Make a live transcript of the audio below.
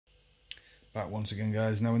Back once again,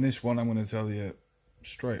 guys. Now in this one I'm going to tell you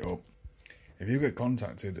straight up, if you get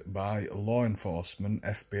contacted by law enforcement,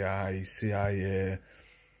 FBI, CIA,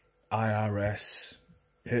 IRS,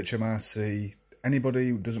 hmrc,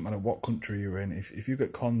 anybody, doesn't matter what country you're in, if you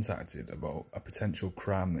get contacted about a potential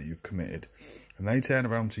crime that you've committed and they turn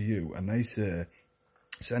around to you and they say,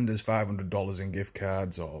 send us $500 in gift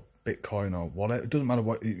cards or Bitcoin or whatever, it doesn't matter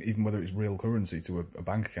what, even whether it's real currency to a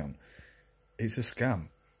bank account, it's a scam.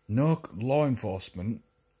 No law enforcement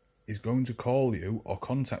is going to call you or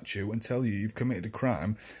contact you and tell you you've committed a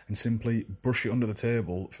crime and simply brush it under the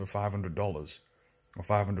table for $500 or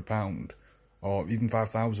 £500 or even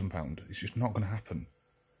 £5,000. It's just not going to happen.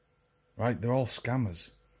 Right? They're all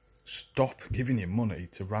scammers. Stop giving your money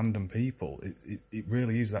to random people. It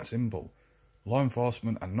really is that simple. Law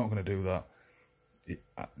enforcement are not going to do that.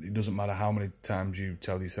 It doesn't matter how many times you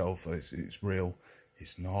tell yourself it's real.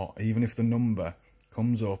 It's not. Even if the number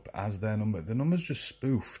comes up as their number, the number's just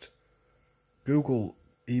spoofed. Google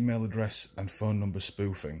email address and phone number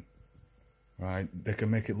spoofing. Right? They can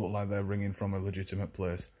make it look like they're ringing from a legitimate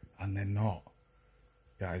place, and they're not.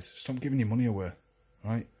 Guys, stop giving your money away.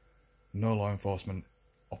 Right? No law enforcement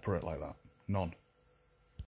operate like that. None.